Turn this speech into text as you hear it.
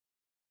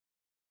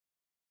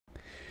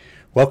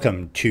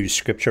Welcome to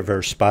Scripture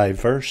Verse by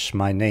Verse.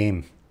 My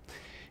name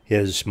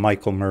is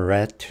Michael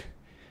Murrett.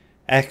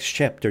 Acts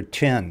chapter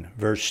 10,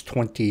 verse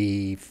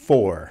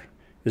 24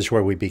 is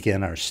where we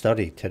begin our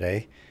study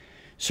today.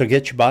 So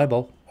get your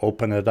Bible,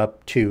 open it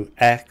up to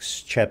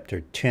Acts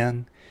chapter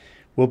 10.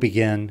 We'll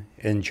begin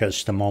in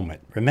just a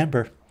moment.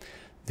 Remember,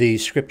 the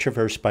Scripture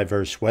Verse by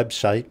Verse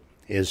website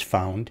is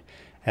found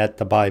at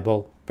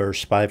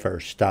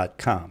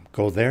thebibleversebyverse.com.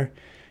 Go there,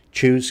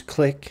 choose,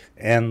 click,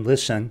 and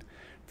listen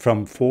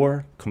from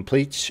 4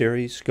 complete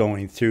series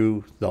going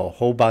through the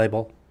whole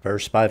Bible,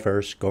 verse by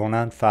verse, going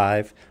on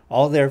 5,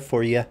 all there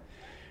for you.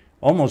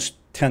 Almost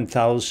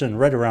 10,000,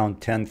 right around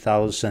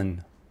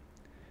 10,000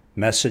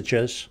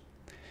 messages.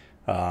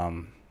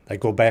 I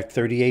go back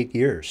 38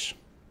 years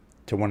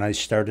to when I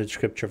started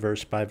Scripture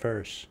Verse by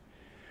Verse.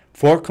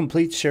 4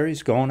 complete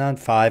series going on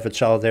 5.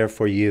 It's all there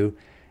for you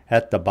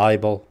at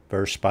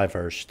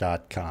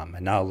thebibleversebyverse.com.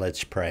 And now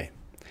let's pray.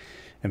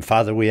 And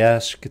Father, we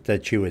ask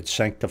that you would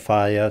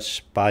sanctify us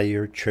by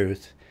your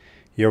truth.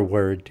 Your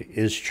word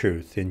is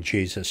truth. In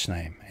Jesus'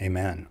 name,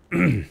 amen.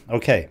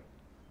 Okay,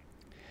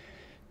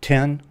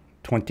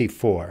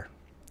 10:24.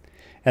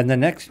 And the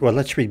next, well,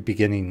 let's read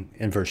beginning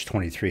in verse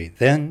 23.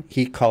 Then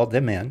he called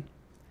them in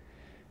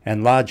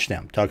and lodged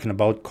them, talking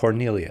about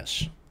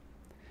Cornelius.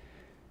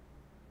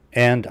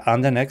 And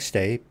on the next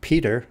day,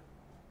 Peter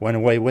went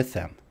away with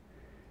them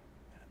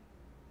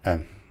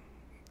to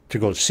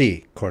go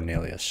see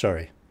Cornelius,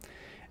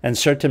 And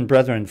certain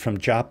brethren from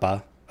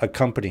Joppa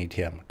accompanied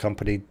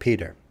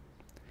Peter.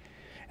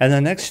 And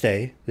the next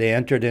day they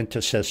entered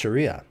into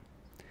Caesarea.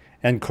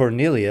 And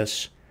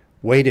Cornelius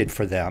waited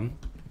for them,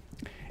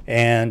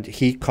 and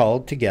he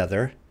called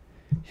together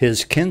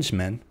his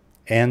kinsmen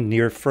and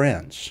near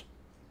friends.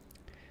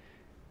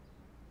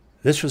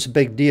 This was a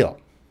big deal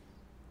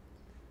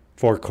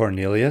for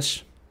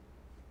Cornelius.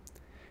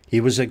 He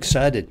was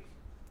excited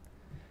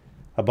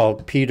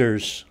about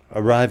Peter's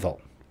arrival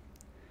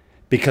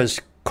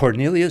because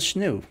Cornelius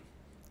knew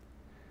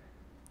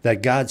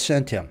that God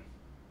sent him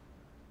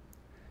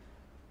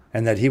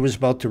and that he was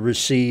about to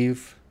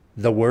receive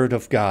the word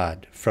of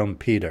God from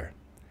Peter.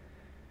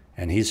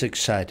 And he's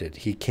excited.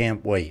 He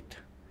can't wait.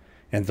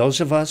 And those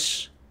of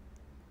us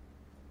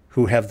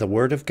who have the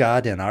word of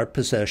God in our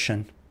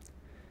possession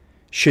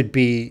should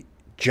be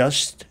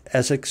just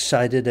as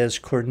excited as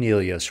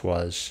Cornelius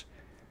was.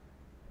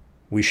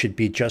 We should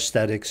be just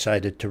that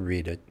excited to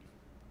read it.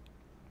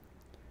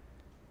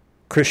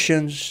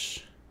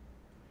 Christians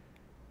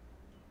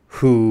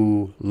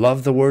who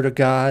love the Word of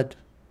God,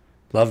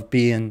 love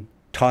being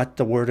taught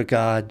the Word of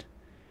God,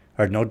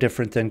 are no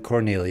different than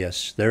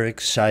Cornelius. They're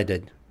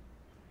excited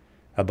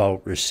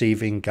about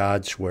receiving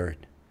God's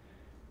Word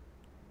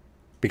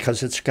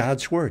because it's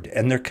God's Word,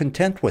 and they're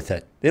content with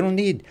it. They don't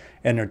need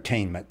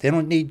entertainment. They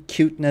don't need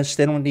cuteness.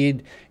 They don't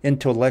need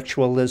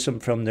intellectualism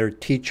from their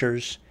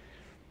teachers.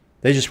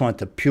 They just want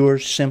the pure,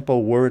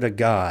 simple Word of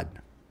God.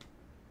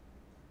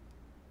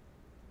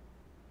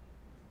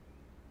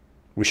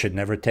 We should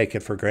never take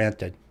it for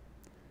granted.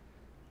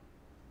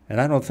 And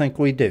I don't think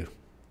we do.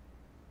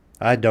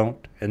 I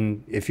don't.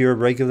 And if you're a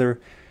regular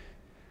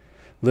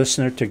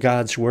listener to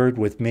God's Word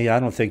with me, I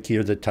don't think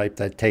you're the type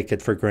that take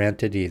it for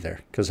granted either,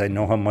 because I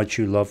know how much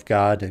you love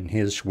God and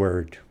His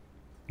Word.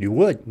 You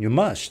would. You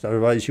must.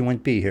 Otherwise you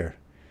wouldn't be here.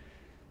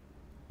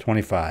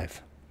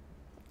 25.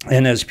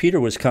 And as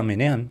Peter was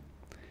coming in,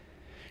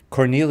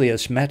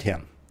 Cornelius met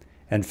him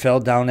and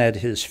fell down at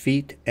his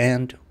feet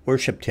and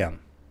worshipped him.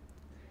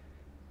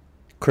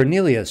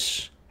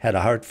 Cornelius had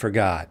a heart for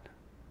God,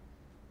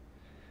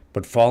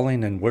 but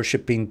falling and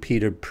worshiping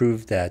Peter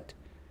proved that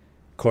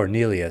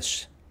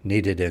Cornelius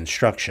needed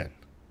instruction.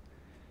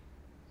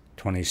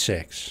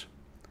 26.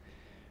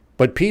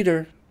 But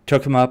Peter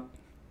took him up,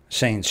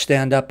 saying,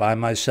 "Stand up, I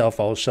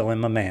myself also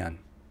am a man."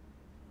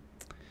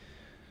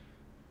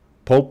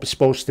 Pope is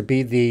supposed to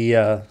be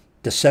the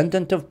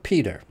descendant of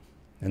Peter.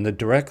 In the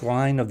direct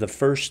line of the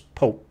first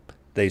pope,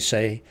 they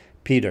say,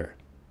 Peter.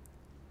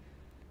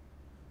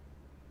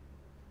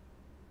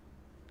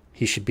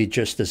 He should be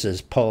just as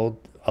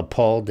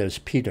appalled as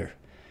Peter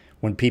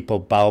when people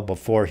bow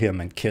before him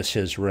and kiss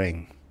his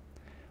ring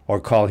or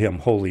call him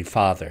Holy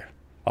Father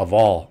of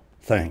all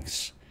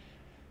things.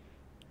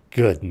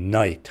 Good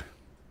night.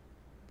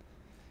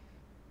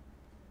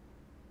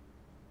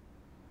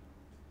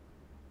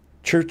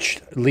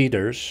 Church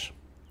leaders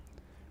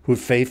who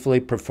faithfully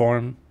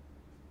perform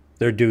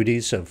their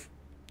duties of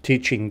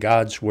teaching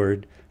God's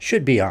Word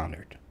should be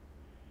honored.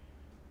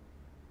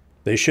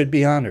 They should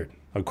be honored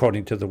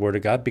according to the Word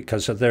of God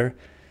because of their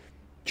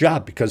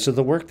job, because of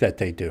the work that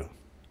they do.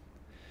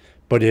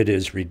 But it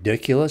is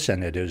ridiculous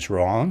and it is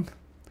wrong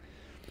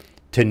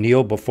to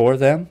kneel before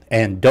them.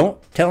 And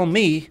don't tell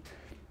me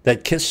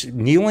that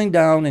kneeling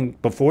down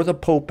and before the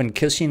Pope and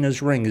kissing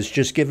his ring is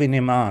just giving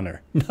him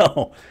honor.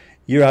 No,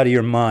 you're out of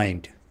your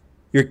mind.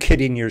 You're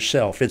kidding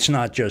yourself. It's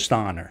not just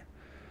honor.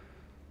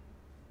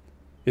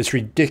 It's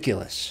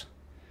ridiculous.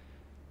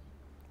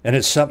 And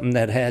it's something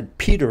that had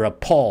Peter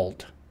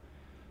appalled.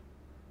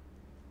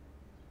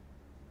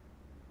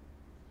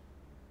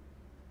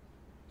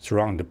 It's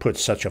wrong to put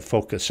such a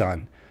focus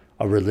on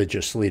a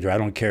religious leader. I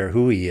don't care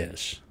who he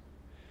is.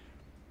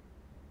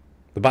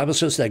 The Bible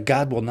says that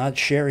God will not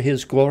share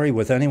his glory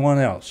with anyone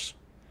else.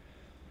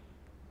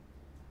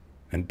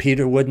 And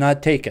Peter would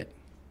not take it.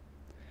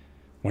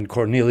 When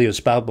Cornelius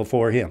bowed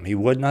before him, he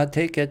would not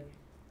take it.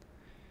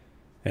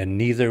 And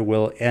neither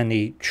will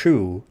any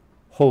true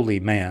holy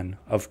man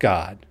of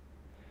God.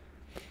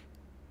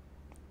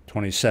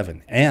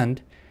 27.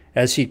 And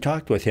as he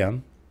talked with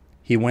him,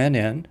 he went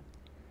in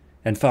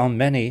and found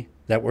many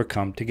that were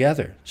come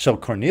together. So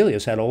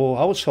Cornelius had a whole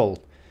household.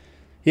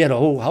 He had a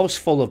whole house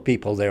full of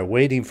people there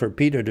waiting for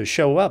Peter to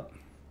show up.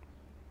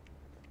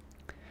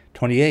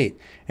 28.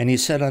 And he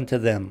said unto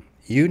them,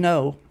 you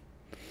know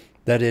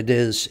that it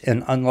is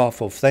an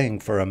unlawful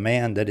thing for a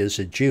man that is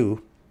a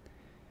Jew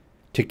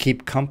to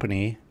keep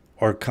company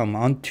or come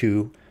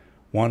unto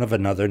one of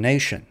another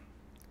nation.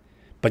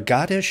 But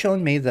God has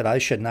shown me that I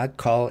should not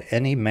call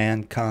any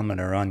man common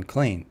or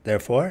unclean.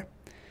 Therefore,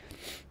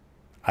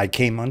 I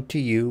came unto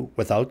you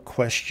without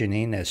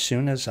questioning as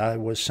soon as I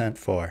was sent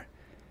for.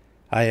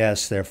 I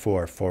ask,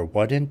 therefore, for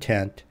what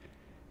intent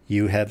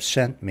you have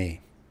sent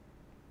me.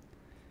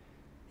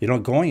 You know,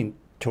 going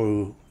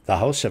to the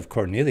house of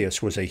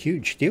Cornelius was a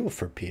huge deal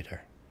for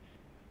Peter.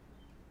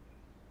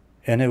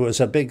 And it was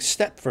a big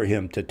step for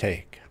him to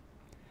take.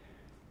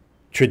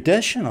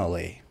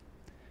 Traditionally,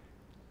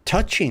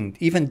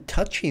 even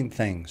touching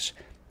things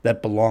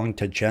that belonged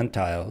to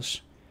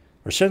Gentiles,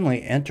 or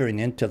certainly entering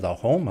into the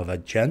home of a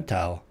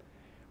Gentile,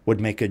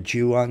 would make a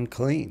Jew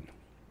unclean,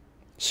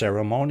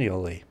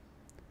 ceremonially.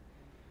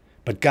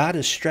 But God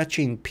is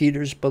stretching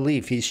Peter's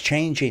belief. He's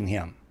changing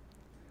him.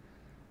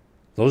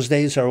 Those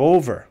days are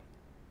over.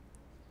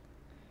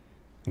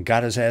 And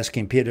God is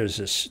asking Peter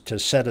to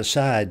set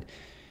aside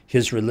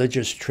his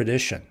religious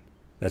tradition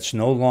that's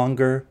no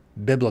longer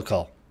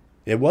biblical.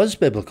 It was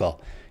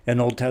biblical in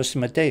Old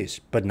Testament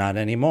days, but not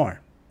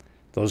anymore.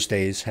 Those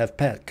days have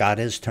passed. God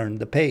has turned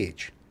the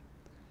page.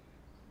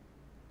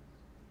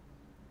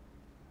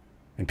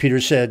 And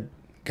Peter said,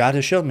 God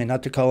has shown me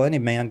not to call any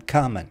man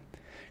common.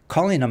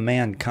 Calling a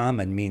man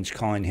common means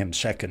calling him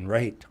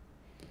second-rate.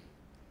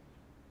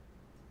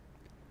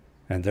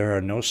 And there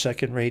are no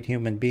second-rate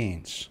human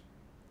beings.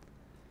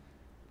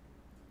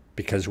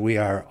 Because we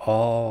are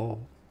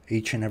all,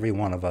 each and every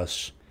one of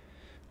us,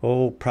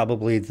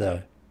 probably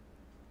the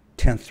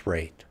 10th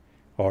rate,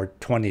 or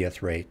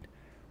 20th rate,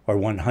 or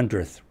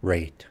 100th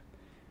rate.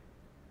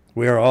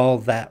 We are all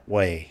that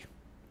way.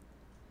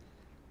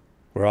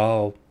 We're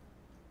all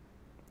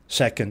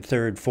second,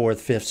 third,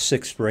 fourth, fifth,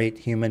 sixth rate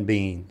human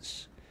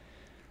beings.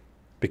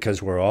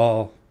 Because we're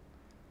all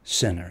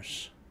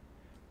sinners.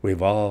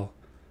 We've all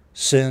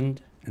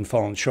sinned and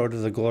fallen short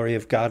of the glory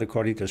of God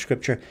according to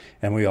Scripture,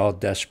 and we all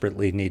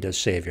desperately need a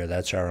Savior.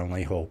 That's our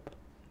only hope.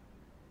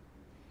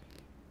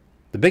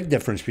 The big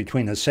difference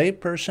between a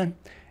saved person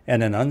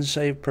and an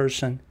unsaved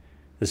person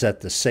is that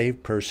the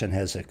saved person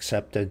has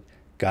accepted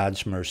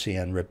God's mercy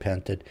and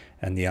repented,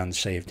 and the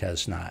unsaved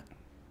has not.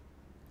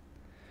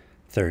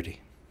 30.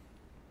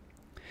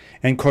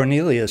 And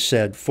Cornelius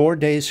said, 4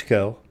 days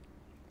ago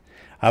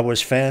I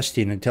was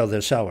fasting until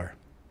this hour.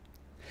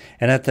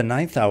 And at the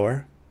 9th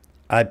hour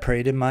I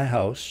prayed in my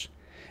house,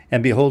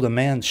 and behold, a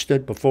man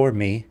stood before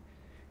me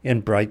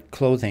in bright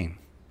clothing,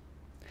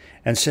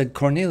 and said,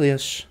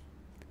 Cornelius,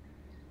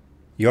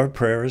 your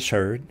prayer is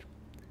heard,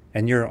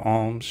 and your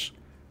alms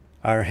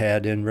are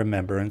had in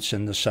remembrance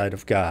in the sight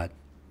of God.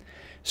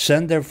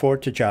 Send therefore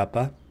to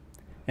Joppa,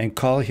 and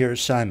call here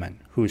Simon,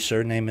 whose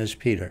surname is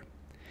Peter.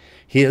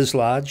 He is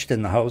lodged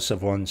in the house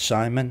of one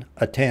Simon,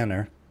 a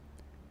tanner,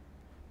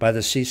 by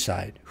the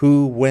seaside,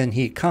 who, when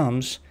he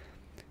comes,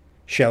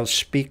 shall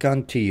speak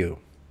unto you.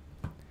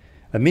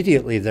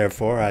 Immediately,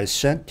 therefore, I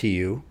sent to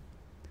you,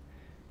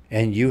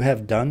 and you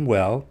have done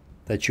well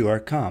that you are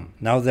come.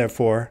 Now,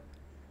 therefore,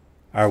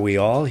 are we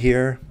all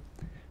here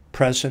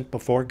present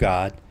before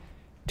God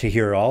to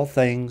hear all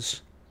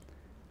things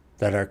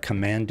that are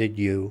commanded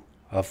you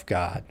of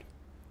God.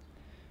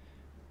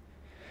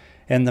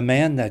 And the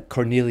man that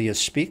Cornelius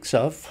speaks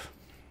of,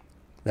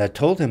 that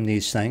told him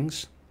these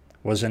things,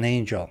 was an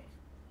angel.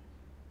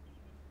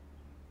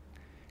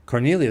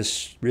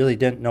 Cornelius really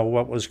didn't know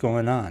what was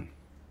going on.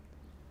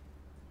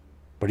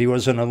 But he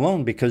wasn't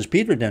alone, because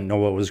Peter didn't know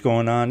what was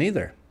going on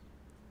either.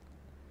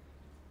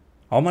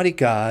 Almighty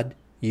God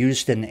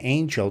used an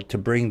angel to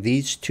bring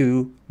these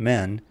two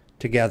men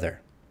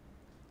together.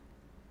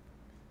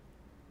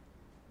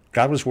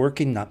 God was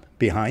working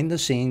behind the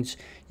scenes,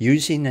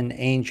 using an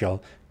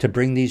angel to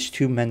bring these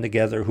two men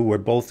together who were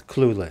both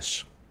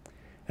clueless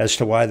as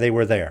to why they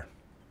were there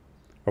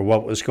or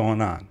what was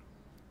going on.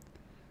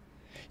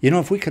 You know,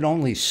 if we could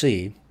only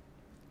see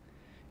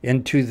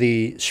into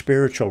the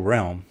spiritual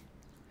realm,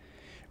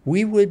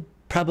 we would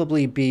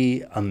probably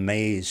be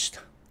amazed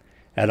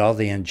at all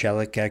the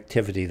angelic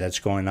activity that's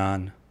going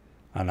on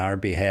our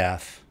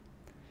behalf.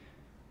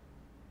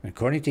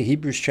 According to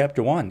Hebrews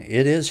chapter 1,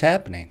 it is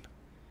happening.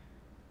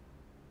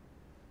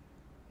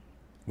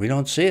 We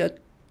don't see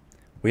it.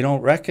 We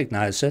don't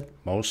recognize it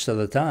most of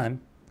the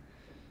time.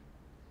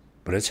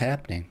 But it's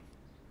happening.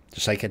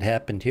 just like it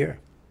happened here.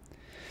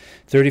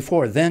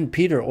 34, then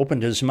Peter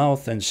opened his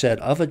mouth and said,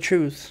 of a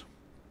truth,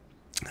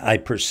 I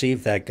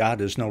perceive that God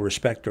is no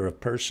respecter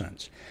of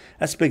persons.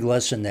 That's a big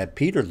lesson that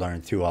Peter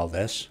learned through all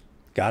this.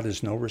 God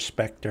is no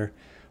respecter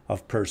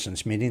of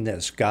persons, meaning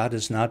this: God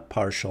is not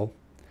partial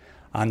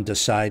on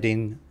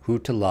deciding who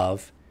to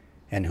love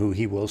and who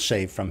he will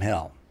save from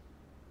hell.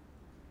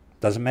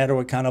 Doesn't matter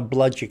what kind of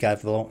blood you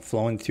got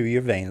flowing through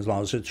your veins, as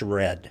long as it's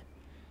red.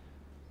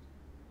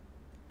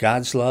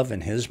 God's love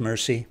and his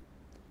mercy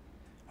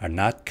are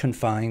not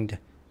confined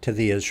to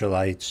the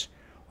Israelites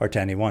or to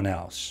anyone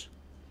else.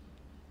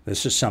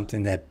 This is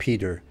something that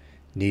Peter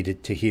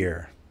needed to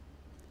hear.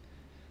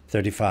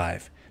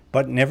 35,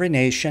 but in every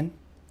nation,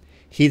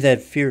 he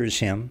that fears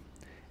him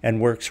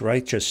and works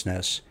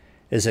righteousness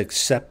is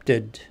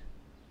accepted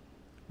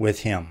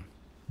with him.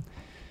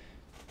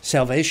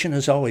 Salvation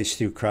is always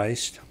through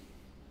Christ,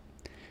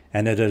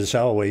 and it is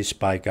always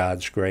by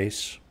God's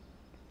grace,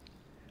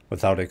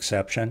 without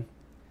exception.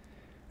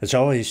 It's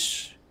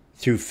always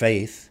through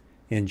faith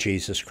in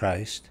Jesus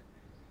Christ.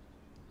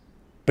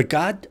 But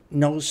God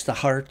knows the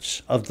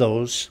hearts of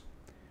those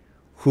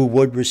who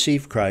would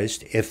receive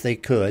Christ if they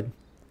could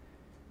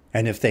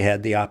and if they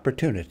had the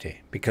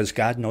opportunity, because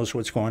God knows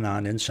what's going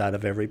on inside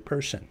of every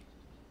person.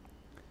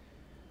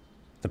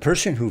 The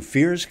person who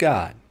fears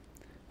God,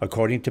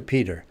 according to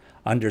Peter,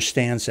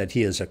 understands that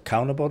he is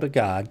accountable to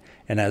God,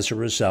 and as a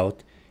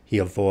result, he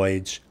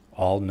avoids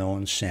all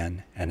known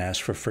sin and asks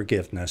for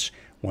forgiveness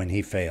when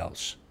he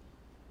fails.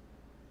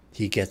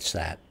 He gets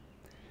that.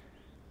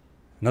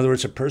 In other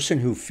words, a person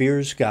who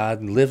fears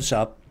God lives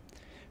up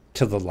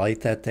to the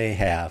light that they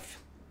have,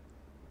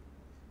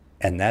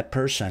 and that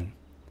person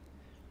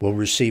will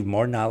receive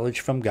more knowledge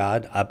from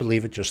God, I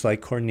believe it, just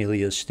like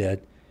Cornelius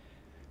did,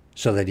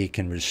 so that he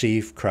can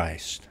receive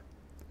Christ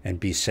and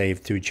be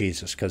saved through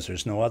Jesus, because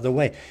there's no other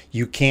way.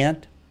 You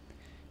can't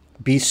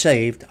be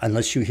saved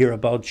unless you hear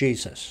about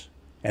Jesus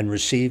and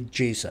receive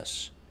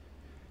Jesus.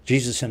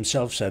 Jesus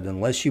himself said,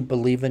 unless you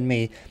believe in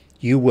me,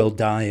 you will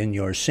die in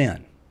your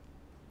sin.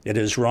 It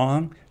is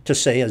wrong to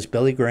say, as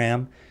Billy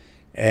Graham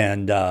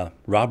and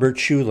Robert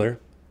Schuller,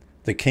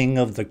 the king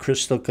of the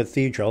Crystal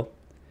Cathedral,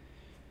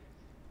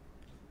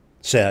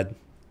 said,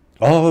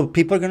 oh,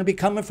 people are going to be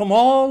coming from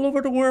all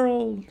over the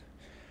world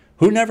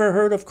who never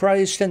heard of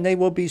Christ, and they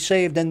will be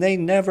saved, and they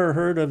never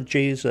heard of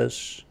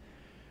Jesus,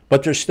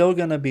 but they're still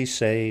going to be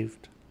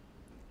saved.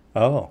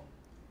 Oh,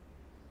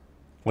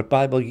 what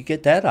Bible you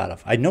get that out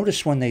of? I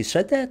noticed when they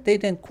said that, they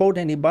didn't quote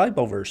any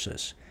Bible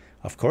verses.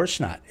 Of course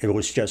not. It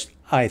was just,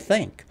 I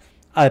think,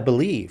 I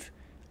believe.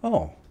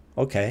 Oh,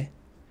 okay.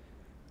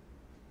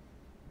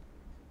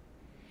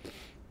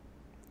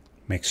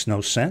 Makes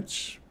no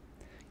sense,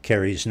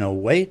 carries no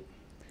weight,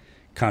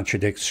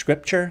 contradicts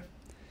Scripture.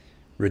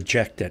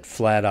 Reject it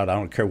flat out. I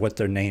don't care what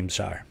their names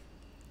are.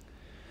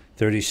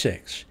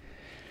 36.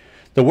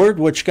 The word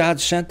which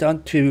God sent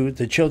unto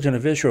the children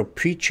of Israel,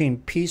 preaching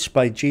peace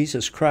by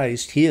Jesus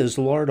Christ, he is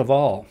Lord of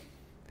all.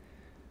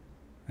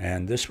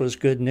 And this was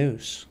good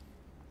news.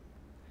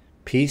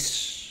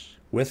 Peace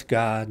with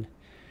God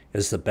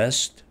is the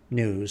best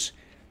news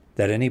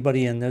that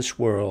anybody in this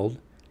world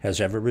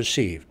has ever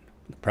received.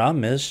 The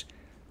problem is,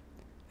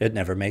 it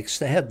never makes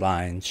the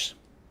headlines.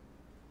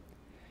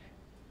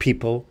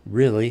 People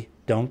really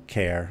don't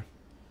care.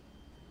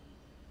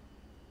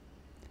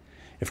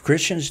 If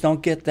Christians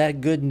don't get that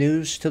good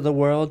news to the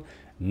world,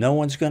 no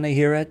one's going to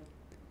hear it,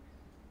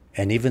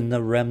 and even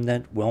the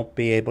remnant won't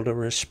be able to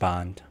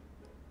respond.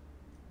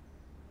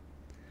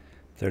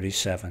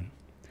 37.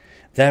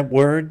 That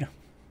word,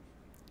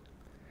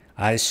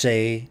 I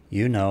say,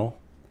 you know,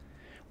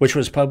 which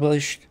was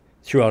published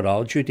throughout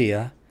all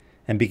Judea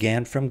and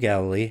began from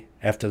Galilee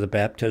after the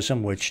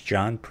baptism which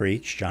John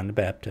preached, John the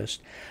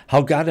Baptist,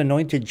 how God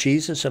anointed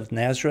Jesus of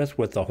Nazareth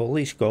with the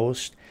Holy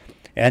Ghost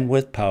and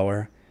with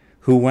power,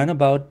 who went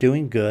about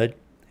doing good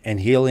and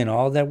healing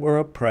all that were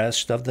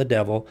oppressed of the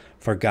devil,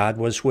 for God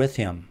was with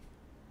him.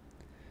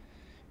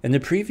 In the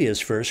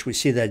previous verse, we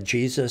see that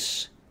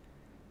Jesus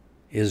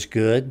is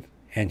good,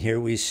 and here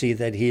we see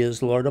that he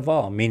is Lord of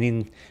all,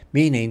 meaning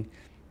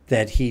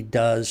that he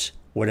does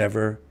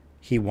whatever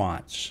he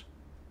wants.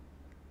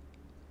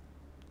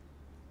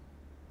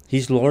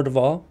 He's Lord of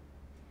all.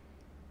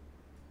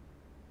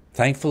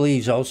 Thankfully,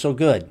 he's also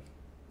good.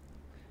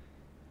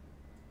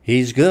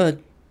 He's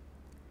good.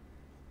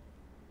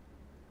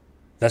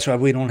 That's why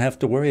we don't have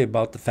to worry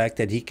about the fact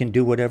that he can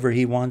do whatever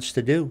he wants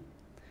to do.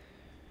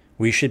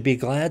 We should be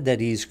glad that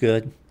he's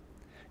good.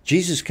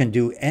 Jesus can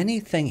do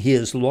anything. He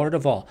is Lord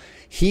of all.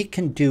 He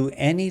can do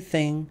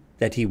anything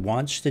that he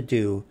wants to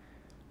do,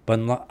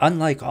 but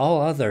unlike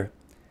all other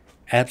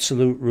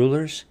absolute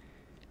rulers,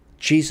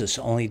 Jesus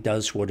only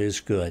does what is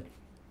good.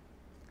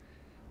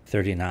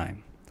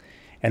 39.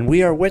 And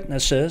we are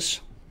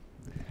witnesses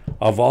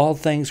of all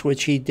things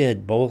which he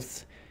did,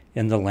 both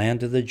in the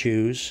land of the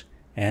Jews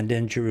and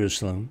in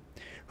Jerusalem,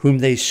 whom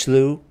they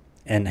slew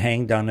and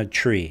hanged on a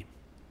tree.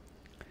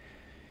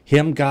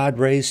 Him God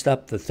raised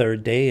up the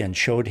third day and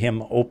showed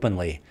him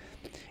openly,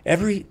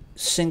 Every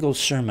single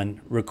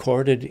sermon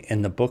recorded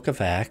in the book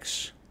of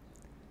Acts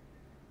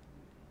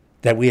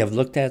that we have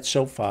looked at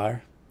so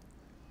far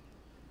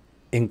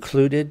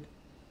included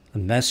a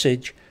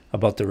message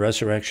about the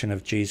resurrection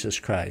of Jesus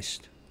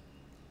Christ.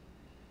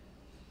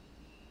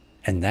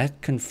 And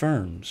that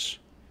confirms,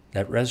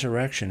 that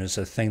resurrection is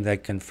a thing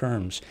that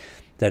confirms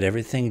that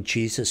everything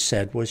Jesus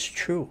said was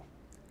true.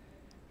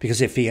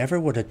 Because if he ever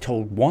would have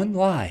told one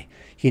lie,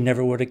 he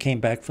never would have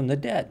came back from the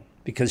dead,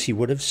 because he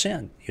would have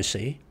sinned, you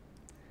see.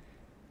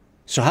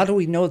 So how do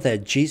we know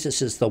that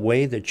Jesus is the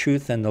way, the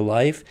truth, and the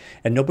life,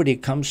 and nobody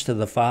comes to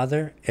the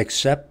Father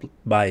except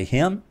by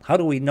him? How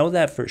do we know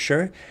that for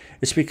sure?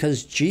 It's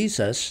because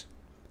Jesus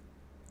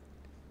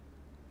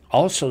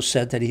also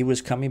said that he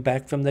was coming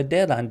back from the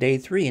dead on day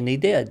 3, and he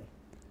did,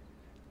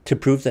 to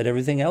prove that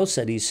everything else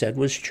that he said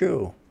was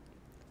true.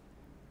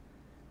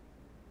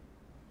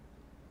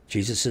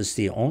 Jesus is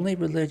the only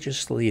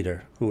religious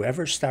leader who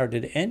ever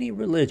started any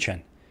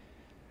religion,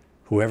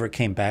 who ever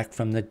came back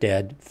from the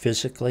dead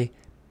physically,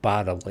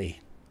 bodily.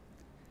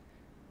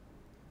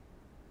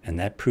 And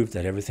that proved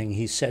that everything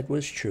he said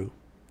was true.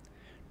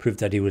 Proved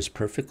that he was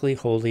perfectly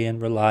holy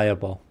and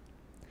reliable.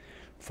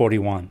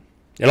 41.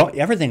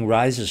 Everything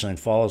rises and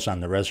falls on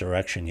the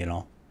resurrection, you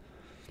know.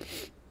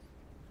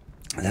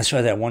 And that's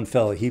why that one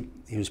fellow, he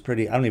was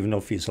pretty, I don't even know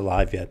if he's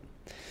alive yet.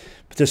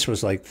 But this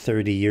was like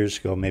 30 years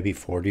ago, maybe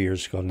 40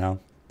 years ago now.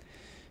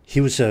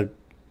 He was an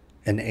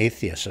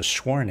atheist, a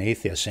sworn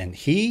atheist, and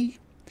he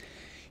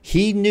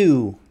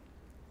knew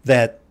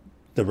that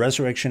the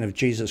resurrection of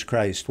Jesus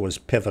Christ was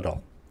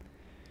pivotal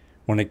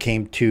when it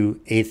came to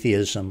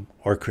atheism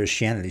or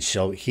Christianity.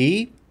 So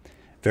he,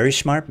 very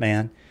smart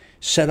man,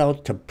 set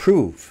out to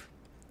prove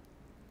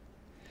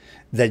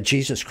that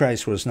Jesus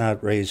Christ was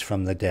not raised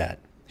from the dead.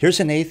 Here's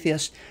an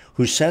atheist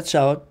who sets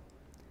out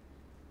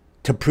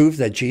to prove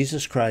that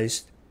Jesus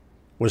Christ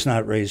was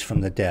not raised from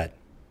the dead.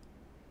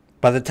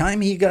 By the time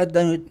he got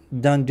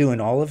done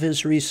doing all of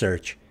his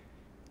research,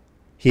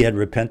 he had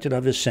repented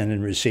of his sin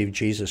and received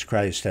Jesus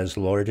Christ as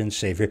Lord and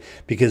Savior,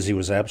 because he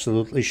was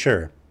absolutely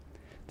sure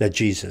that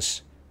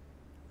Jesus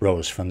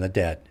rose from the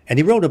dead. And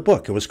he wrote a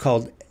book. It was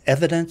called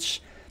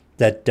Evidence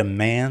That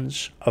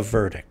Demands a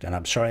Verdict. And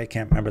I'm sorry I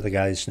can't remember the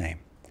guy's name.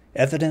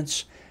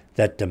 Evidence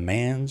That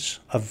Demands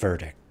a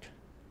Verdict.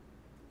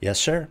 Yes,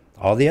 sir.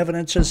 All the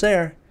evidence is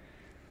there.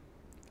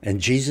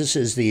 And Jesus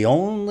is the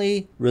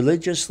only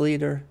religious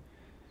leader,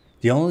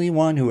 the only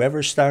one who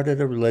ever started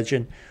a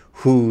religion,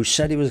 who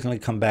said he was going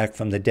to come back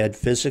from the dead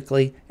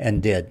physically,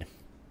 and did.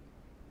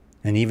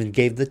 And even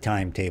gave the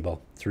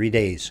timetable, 3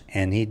 days,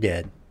 and he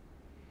did.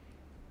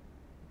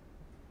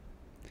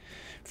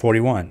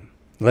 41.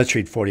 Let's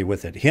read 40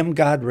 with it. Him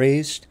God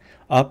raised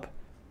up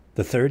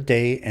the third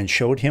day and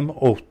showed him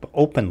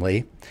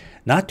openly,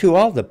 not to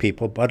all the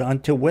people, but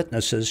unto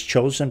witnesses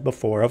chosen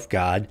before of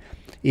God,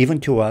 even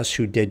to us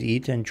who did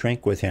eat and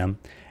drink with him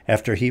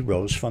after he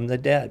rose from the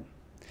dead.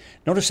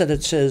 Notice that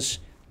it says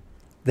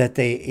that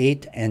they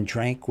ate and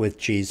drank with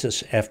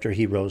Jesus after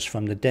he rose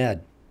from the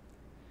dead.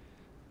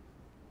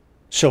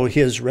 So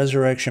his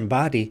resurrection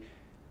body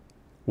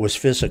was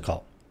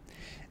physical.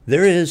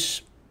 There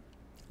is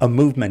a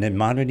movement in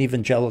modern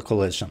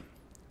evangelicalism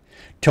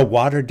to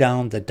water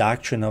down the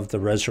doctrine of the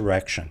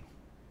resurrection,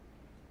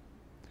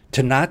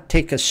 to not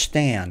take a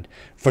stand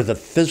for the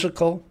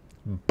physical,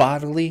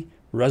 bodily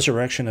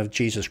resurrection of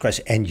Jesus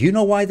Christ. And you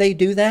know why they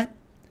do that?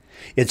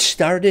 It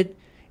started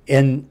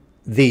in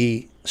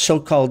the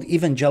so-called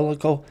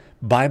evangelical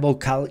Bible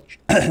college,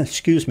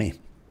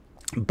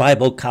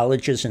 Bible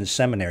colleges and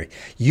seminary.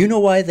 You know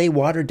why they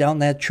watered down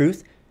that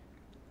truth?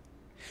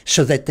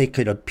 So that they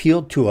could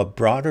appeal to a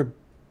broader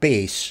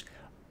base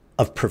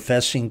of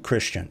professing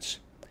Christians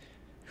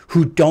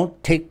who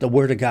don't take the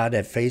Word of God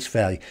at face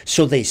value.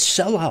 So they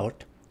sell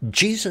out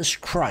Jesus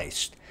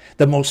Christ,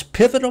 the most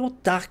pivotal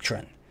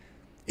doctrine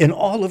in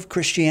all of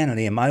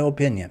Christianity, in my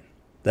opinion.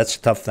 That's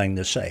a tough thing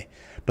to say.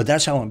 But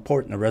that's how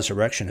important the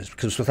resurrection is,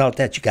 because without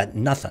that, you got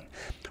nothing.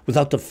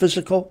 Without the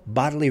physical,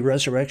 bodily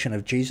resurrection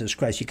of Jesus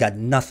Christ, you got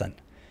nothing.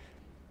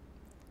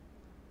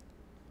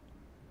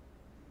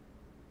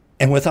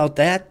 And without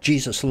that,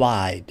 Jesus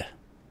lied.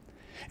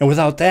 And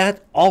without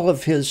that, all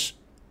of his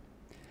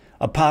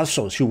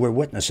apostles who were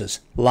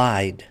witnesses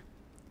lied.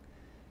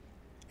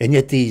 And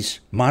yet these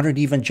modern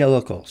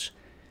evangelicals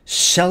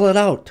sell it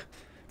out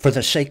for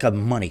the sake of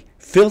money.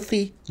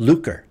 Filthy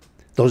lucre.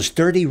 Those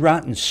dirty,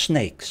 rotten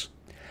snakes.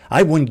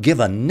 I wouldn't give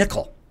a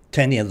nickel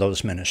to any of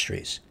those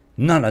ministries.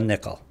 Not a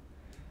nickel.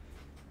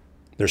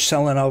 They're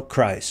selling out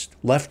Christ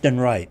left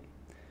and right.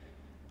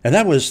 And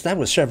that was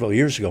several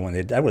years ago.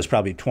 That was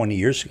probably 20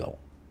 years ago.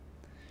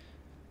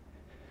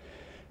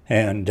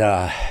 And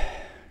of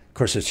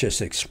course, it's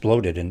just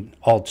exploded in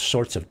all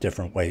sorts of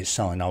different ways,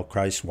 selling out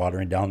Christ,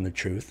 watering down the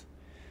truth.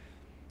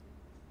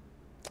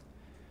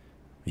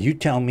 You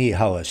tell me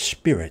how a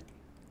spirit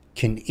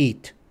can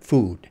eat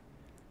food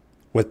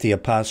with the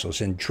apostles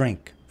and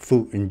drink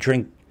food and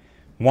drink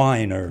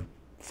wine or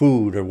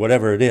food or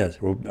whatever it is,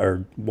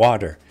 or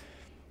water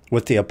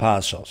with the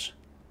apostles.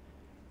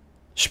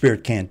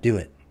 Spirit can't do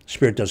it.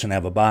 Spirit doesn't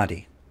have a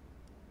body.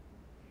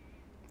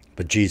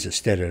 But Jesus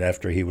did it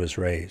after he was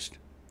raised.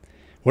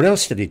 What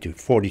else did he do?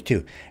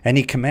 42. And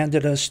he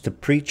commanded us to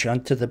preach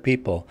unto the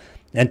people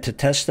and to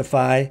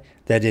testify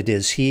that it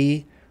is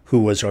he who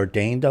was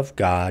ordained of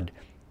God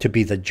to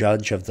be the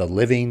judge of the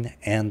living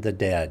and the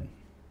dead.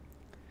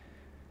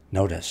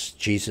 Notice,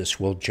 Jesus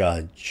will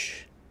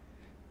judge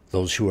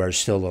those who are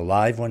still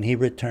alive when he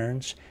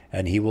returns,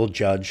 and he will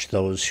judge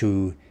those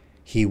who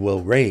he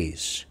will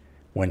raise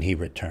when he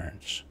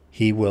returns.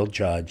 He will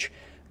judge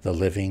the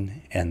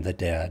living and the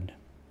dead.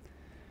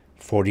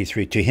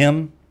 43. To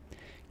him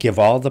give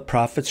all the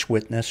prophets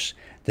witness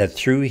that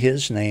through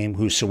his name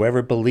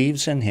whosoever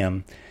believes in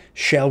him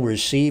shall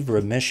receive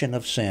remission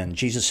of sin.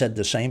 Jesus said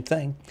the same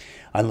thing.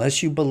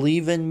 Unless you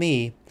believe in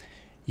me,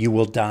 you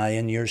will die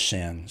in your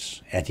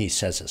sins. And he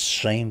says the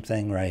same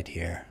thing right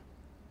here.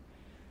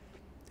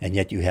 And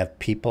yet you have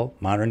people,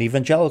 modern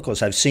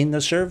evangelicals, I've seen the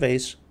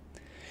surveys.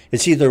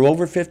 It's either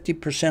over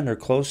 50% or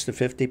close to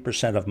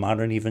 50% of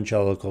modern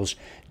evangelicals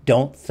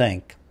don't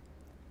think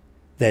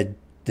that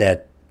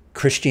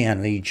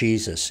Christianity,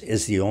 Jesus,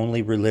 is the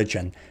only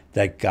religion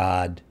that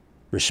God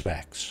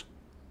respects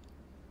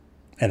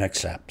and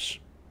accepts.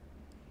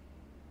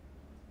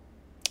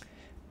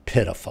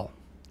 Pitiful,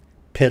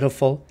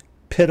 pitiful,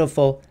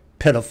 pitiful,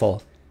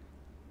 pitiful.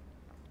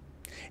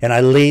 And I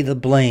lay the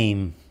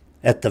blame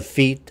at the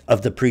feet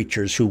of the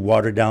preachers who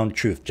water down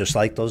truth, just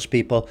like those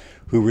people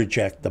who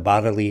reject the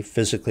bodily,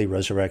 physically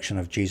resurrection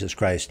of Jesus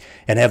Christ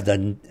and have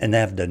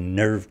the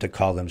nerve to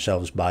call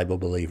themselves Bible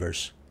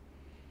believers.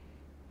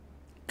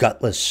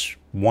 Gutless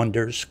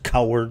wonders,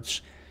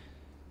 cowards,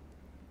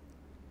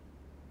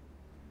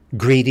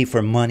 greedy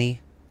for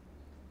money.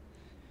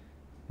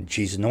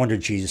 Jesus, no wonder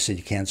Jesus said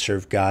you can't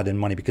serve God and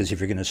money, because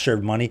if you're going to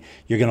serve money,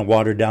 you're going to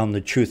water down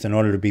the truth in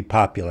order to be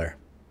popular.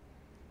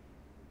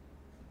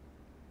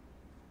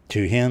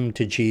 To him,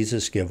 to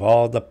Jesus, give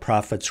all the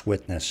prophets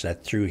witness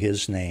that through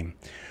his name,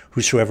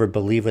 whosoever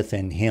believeth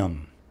in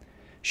him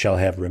shall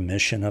have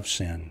remission of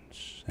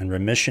sins. And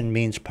remission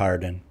means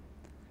pardon.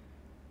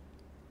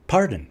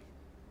 Pardon.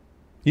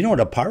 You know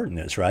what a pardon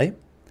is, right?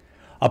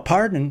 A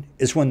pardon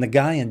is when the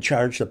guy in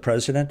charge, the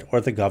president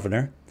or the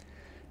governor,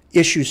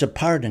 issues a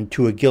pardon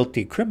to a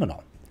guilty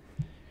criminal.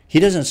 He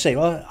doesn't say,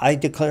 "Oh, I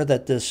declare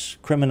that this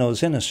criminal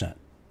is innocent."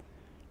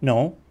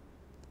 No.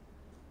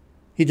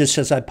 He just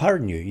says, "I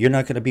pardon you. You're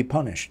not going to be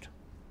punished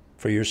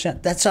for your sin."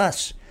 That's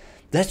us.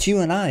 That's you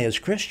and I as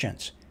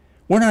Christians.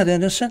 We're not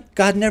innocent.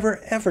 God never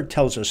ever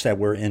tells us that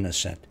we're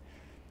innocent.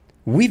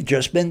 We've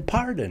just been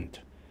pardoned.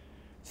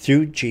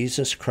 Through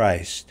Jesus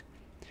Christ,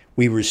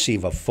 we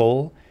receive a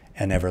full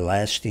and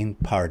everlasting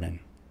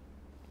pardon.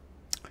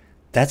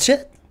 That's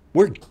it.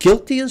 We're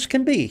guilty as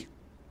can be.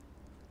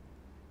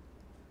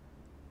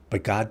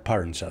 But God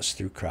pardons us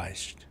through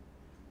Christ.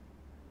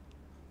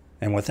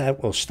 And with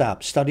that, we'll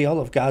stop. Study all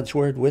of God's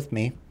Word with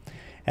me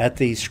at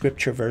the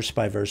Scripture Verse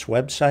by Verse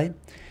website,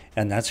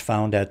 and that's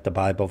found at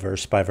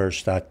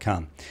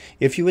thebibleversebyverse.com.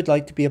 If you would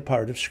like to be a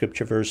part of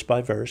Scripture Verse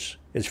by Verse,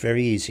 it's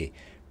very easy.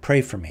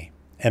 Pray for me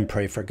and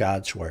pray for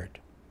God's Word.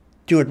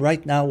 Do it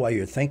right now while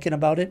you're thinking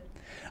about it.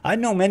 I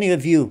know many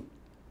of you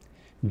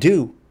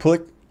do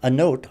put a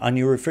note on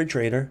your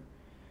refrigerator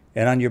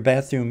and on your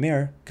bathroom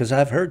mirror, because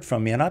I've heard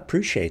from you and I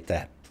appreciate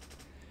that.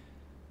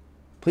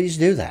 Please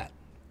do that.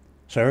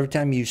 So every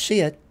time you see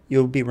it,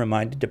 you'll be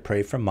reminded to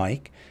pray for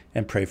Mike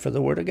and pray for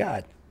the Word of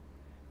God.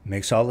 It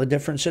makes all the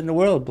difference in the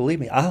world, believe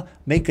me. I'll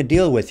make a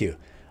deal with you.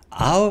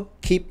 I'll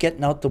keep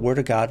getting out the Word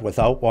of God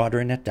without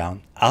watering it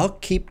down. I'll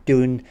keep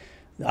teaching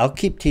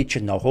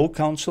the whole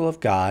counsel of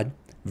God,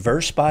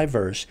 verse by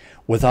verse,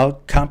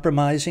 without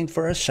compromising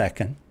for a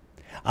second.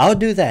 I'll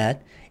do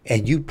that,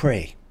 and you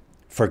pray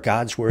for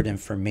God's Word and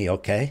for me,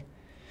 okay?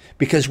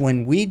 Because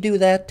when we do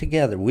that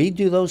together, we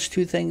do those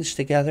two things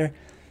together,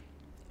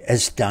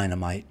 as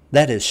dynamite.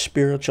 That is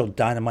spiritual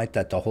dynamite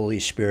that the Holy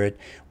Spirit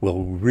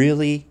will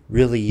really,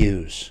 really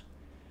use.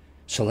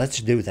 So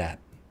let's do that.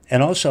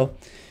 And also,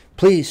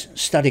 please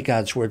study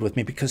God's Word with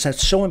me, because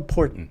that's so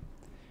important.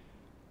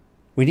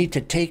 We need to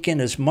take in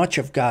as much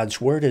of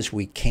God's Word as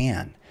we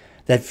can.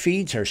 That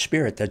feeds our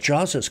spirit, that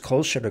draws us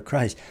closer to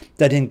Christ,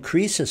 that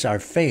increases our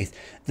faith,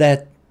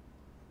 that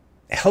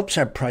helps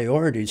our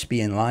priorities be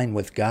in line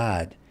with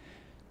God,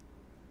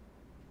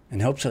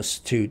 and helps us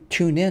to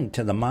tune in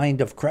to the mind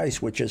of Christ,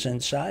 which is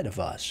inside of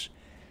us.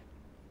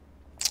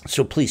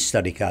 So please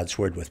study God's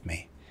Word with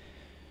me.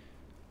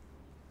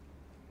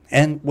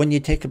 And when you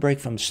take a break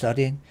from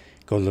studying,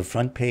 go to the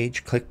front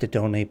page, click the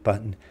donate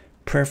button,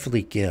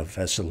 prayerfully give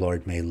as the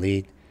Lord may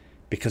lead,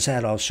 because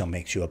that also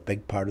makes you a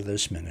big part of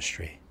this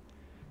ministry.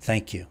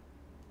 Thank you.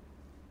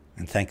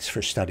 And thanks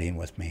for studying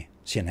with me.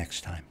 See you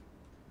next time.